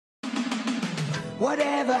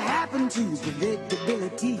Whatever happened to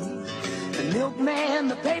predictability? The milkman,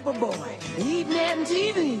 the paper boy, evening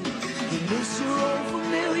TV. You miss your old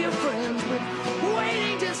familiar friends, but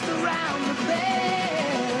waiting just around the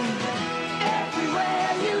bend.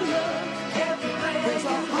 Everywhere you look, there's a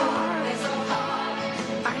heart,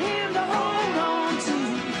 a hand to hold on to.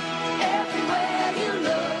 Everywhere you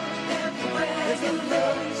look, there's a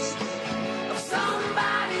list of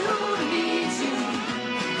somebody who needs you.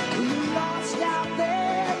 When you're lost out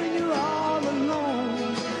there and you're all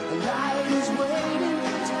alone, life is waiting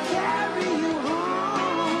to carry you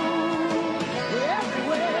home.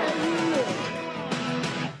 Everywhere you look.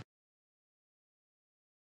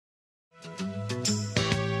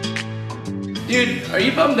 Dude, are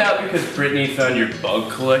you bummed out because Brittany found your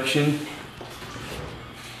bug collection?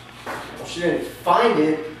 Well, she didn't find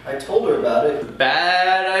it. I told her about it.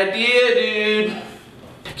 Bad idea, dude.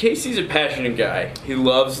 Casey's a passionate guy. He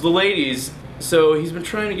loves the ladies, so he's been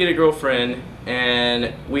trying to get a girlfriend,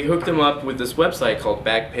 and we hooked him up with this website called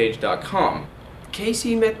Backpage.com.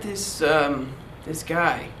 Casey met this this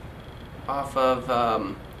guy off of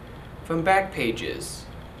from Backpages.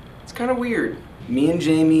 It's kind of weird. Me and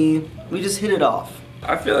Jamie, we just hit it off.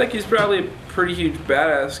 I feel like he's probably a pretty huge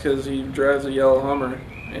badass because he drives a yellow Hummer,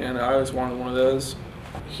 and I always wanted one of those.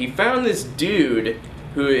 He found this dude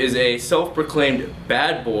who is a self-proclaimed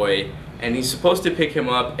bad boy, and he's supposed to pick him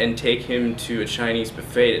up and take him to a Chinese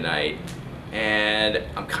buffet tonight, and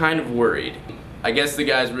I'm kind of worried. I guess the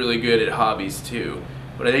guy's really good at hobbies too,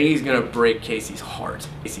 but I think he's gonna break Casey's heart.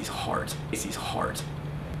 Casey's heart. Casey's heart.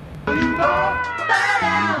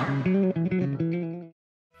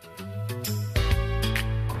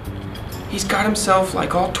 He's got himself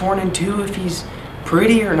like all torn in two if he's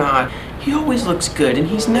pretty or not. He always looks good and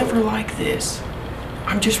he's never like this.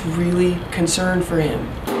 I'm just really concerned for him.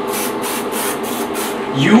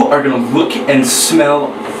 You are gonna look and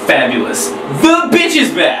smell fabulous. The bitch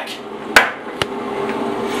is back!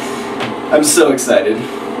 I'm so excited.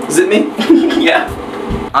 Is it me? Yeah.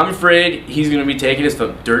 I'm afraid he's gonna be taking us to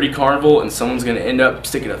a dirty carnival and someone's gonna end up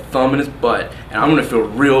sticking a thumb in his butt, and I'm gonna feel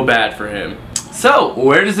real bad for him. So,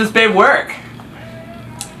 where does this babe work?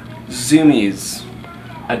 Zoomies.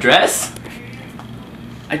 Address?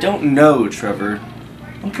 I don't know, Trevor.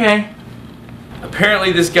 Okay.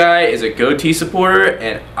 Apparently this guy is a goatee supporter,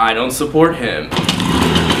 and I don't support him.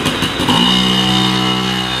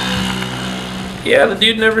 Yeah, the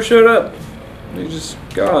dude never showed up. He's just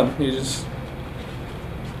gone.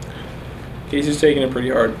 Casey's taking it pretty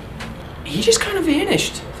hard. He just kind of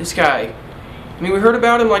vanished, this guy. I mean, we heard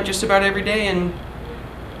about him like just about every day, and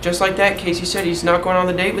just like that, Casey said he's not going on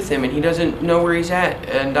the date with him, and he doesn't know where he's at.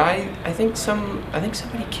 And I think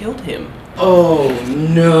somebody killed him. Oh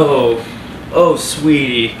no. Oh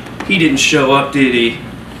sweetie. He didn't show up, did he?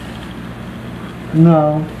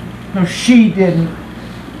 No, she didn't.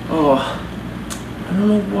 Oh, I don't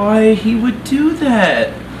know why he would do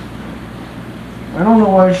that. I don't know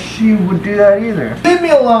why she would do that either. Leave me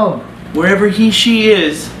alone. Wherever she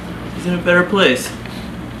is, he's in a better place.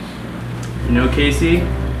 You know, Casey,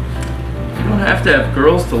 you don't have to have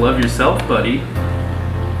girls to love yourself, buddy.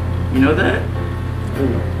 You know that?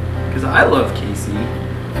 Because I love Casey.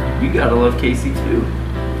 You gotta love Casey too.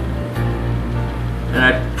 And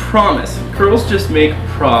I promise, girls just make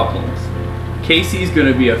problems. Casey's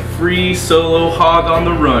gonna be a free solo hog on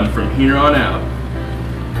the run from here on out.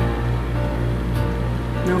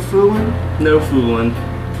 No fooling? No fooling.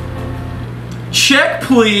 Check,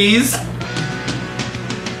 please!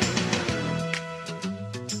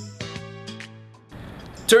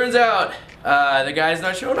 Turns out, the guy's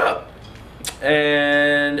not showing up.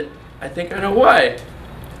 And I think I know why.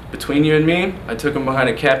 Between you and me, I took him behind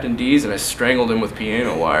a Captain D's and I strangled him with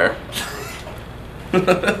piano wire.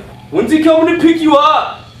 When's he coming to pick you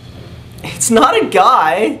up? It's not a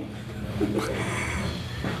guy.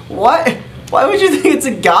 What? Why would you think it's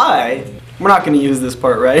a guy? We're not gonna use this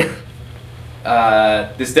part, right?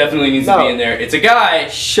 This definitely needs to be in there. It's a guy.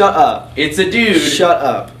 Shut up. It's a dude. Shut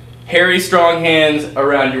up. Hairy, strong hands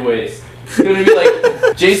around your waist. It's gonna be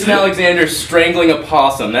like Jason Alexander strangling a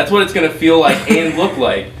possum. That's what it's gonna feel like and look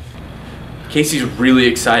like. Casey's really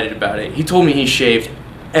excited about it. He told me he shaved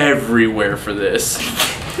everywhere for this.